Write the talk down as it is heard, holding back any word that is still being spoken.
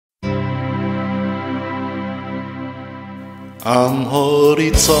Am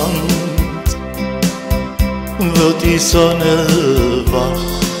Horizont wird die Sonne wach.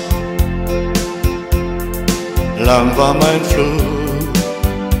 Lang war mein Flug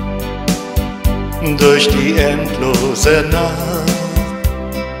durch die endlose Nacht.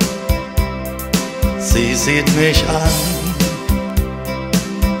 Sie sieht mich an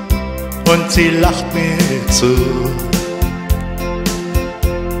und sie lacht mir zu.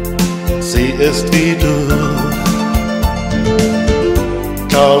 Sie ist wie du,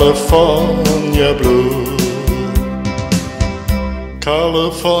 California Blue,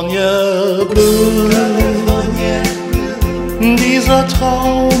 California Blue. California Blue. Dieser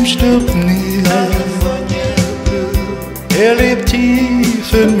Traum stirbt nie, California Blue. Er lebt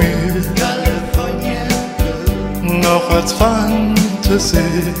tief in mir, California Blue. Noch als Fantasie,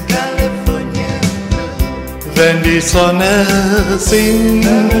 California Blue. Wenn die Sonne singt,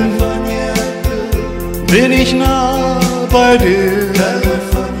 California Blue. Bin ich nah bei dir,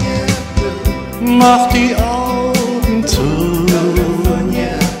 California Blue. Mach die Augen zu,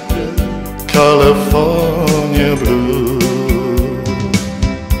 California Blue. California Blue.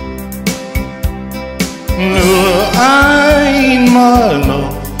 Nur einmal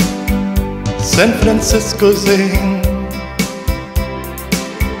noch San Francisco sehen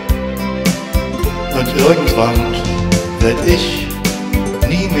und irgendwann werd ich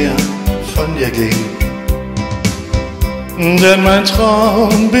nie mehr von dir gehen. Denn mein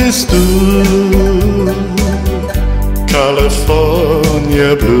Traum bist du,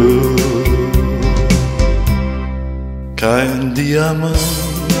 California Blue. Kein Diamant,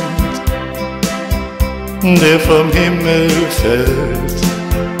 der vom Himmel fällt,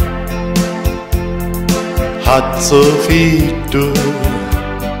 hat so wie du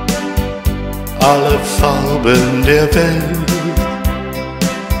alle Farben der Welt.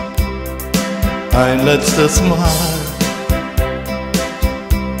 Ein letztes Mal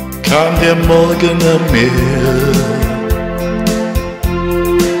kam der Morgen am Meer,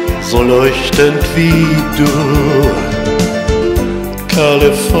 so leuchtend wie du,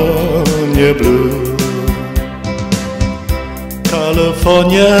 California Blue,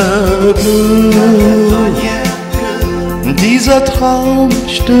 California Blue. California Blue. Dieser Traum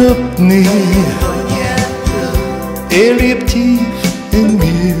stirbt nie, er lebt tief in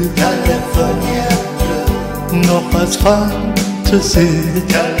mir, California Blue. Noch als Fantasie,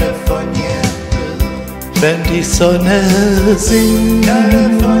 California Blue. Wenn die Sonne singt,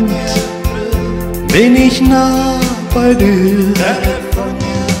 California Blue. Bin ich nah bei dir,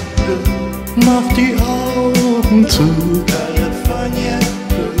 California Blue. Mach die Augen zu, California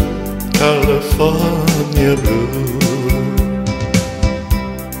Blue. California Blue.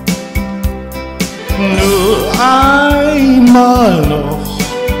 Nur einmal noch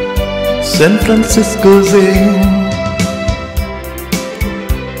San Francisco sehen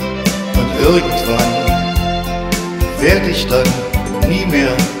und irgendwann werd ich dann nie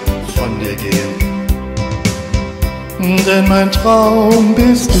mehr von dir gehen. Denn mein Traum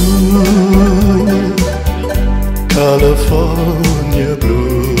bist du, California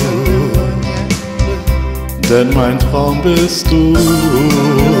Blue. Denn mein Traum bist du,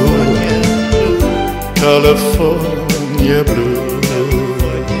 California Blue.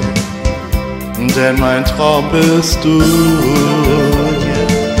 Denn mein Traum bist du,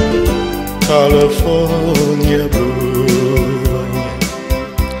 California Blue.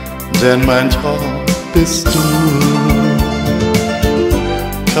 Denn mein Traum bist du,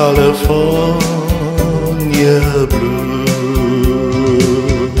 California Blue.